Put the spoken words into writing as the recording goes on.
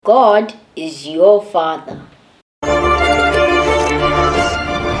God is your Father.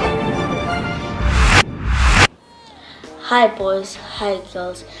 Hi boys, hi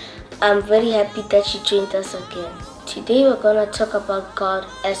girls. I'm very happy that you joined us again. Today we're going to talk about God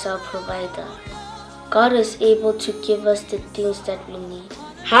as our provider. God is able to give us the things that we need.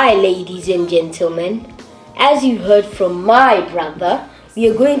 Hi ladies and gentlemen. As you heard from my brother, we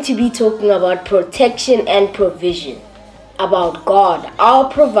are going to be talking about protection and provision. About God, our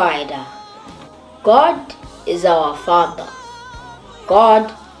provider. God is our Father.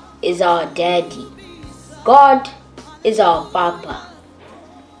 God is our Daddy. God is our Papa.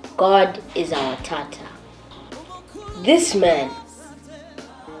 God is our Tata. This man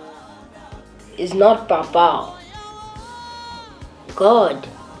is not Papa. God,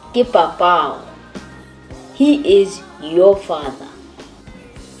 ke Papa. He is your Father.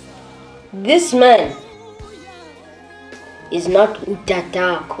 This man is not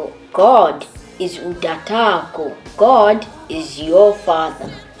Utatako. God is Utatako. God is your Father.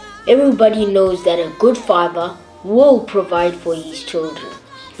 Everybody knows that a good father will provide for his children.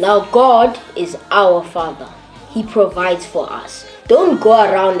 Now God is our Father. He provides for us. Don't go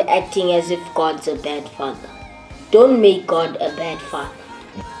around acting as if God's a bad father. Don't make God a bad father.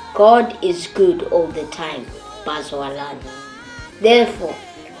 God is good all the time. Bazwalani. Therefore,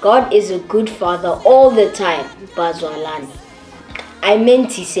 God is a good father all the time. Bazwalani. I meant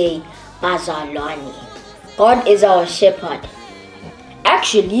to say Bazwalani. God is our shepherd.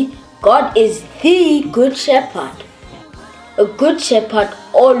 Actually, God is the good shepherd. A good shepherd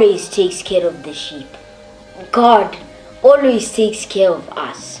always takes care of the sheep. God always takes care of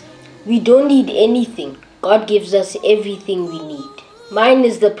us. We don't need anything. God gives us everything we need. Mine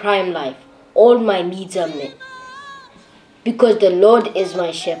is the prime life. All my needs are met. Because the Lord is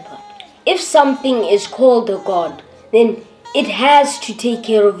my shepherd. If something is called a God, then it has to take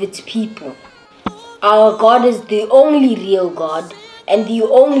care of its people. Our God is the only real God and the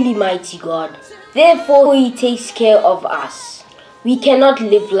only mighty God. Therefore, He takes care of us. We cannot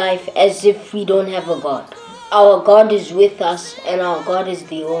live life as if we don't have a God. Our God is with us and our God is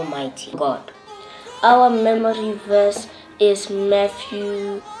the Almighty God. Our memory verse is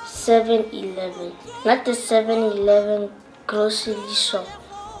Matthew 7:11. Not the 7-Eleven grocery shop,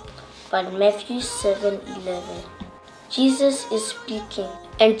 but Matthew 7:11. Jesus is speaking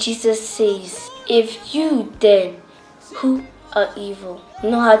and Jesus says, if you then, who are evil,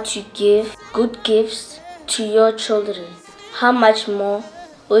 know how to give good gifts to your children, how much more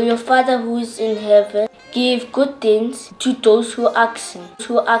will your Father who is in heaven give good things to those who ask Him?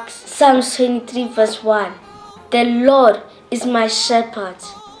 Psalms 23 verse 1. The Lord is my shepherd.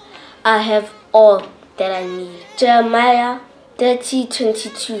 I have all that I need. Jeremiah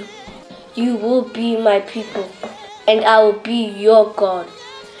 30:22. You will be my people and I will be your God.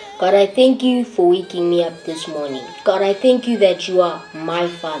 God, I thank you for waking me up this morning. God, I thank you that you are my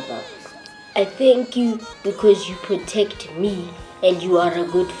Father. I thank you because you protect me and you are a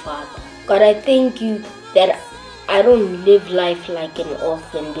good Father. God, I thank you that I don't live life like an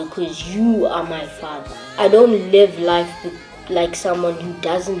orphan because you are my Father. I don't live life like someone who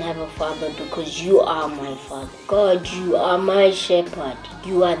doesn't have a father because you are my Father. God, you are my shepherd.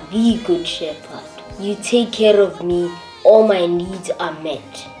 You are the good shepherd. You take care of me. All my needs are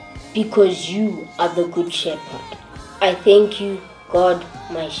met because you are the good shepherd. I thank you, God,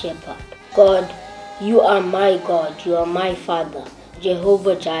 my shepherd. God, you are my God. You are my Father.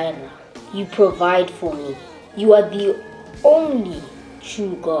 Jehovah Jireh. You provide for me. You are the only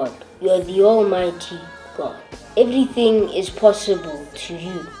true God. You are the Almighty God. Everything is possible to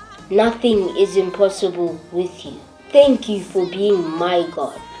you. Nothing is impossible with you. Thank you for being my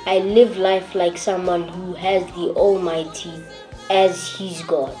God. I live life like someone who has the Almighty as his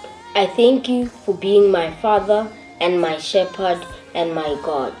God. I thank you for being my Father and my shepherd and my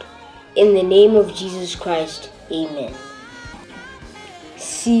God. In the name of Jesus Christ, amen.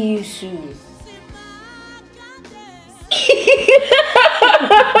 See you soon.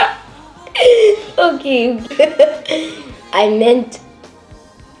 Okay. I meant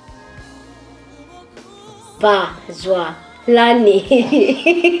Bazwalani.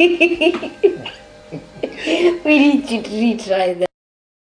 We need to retry that.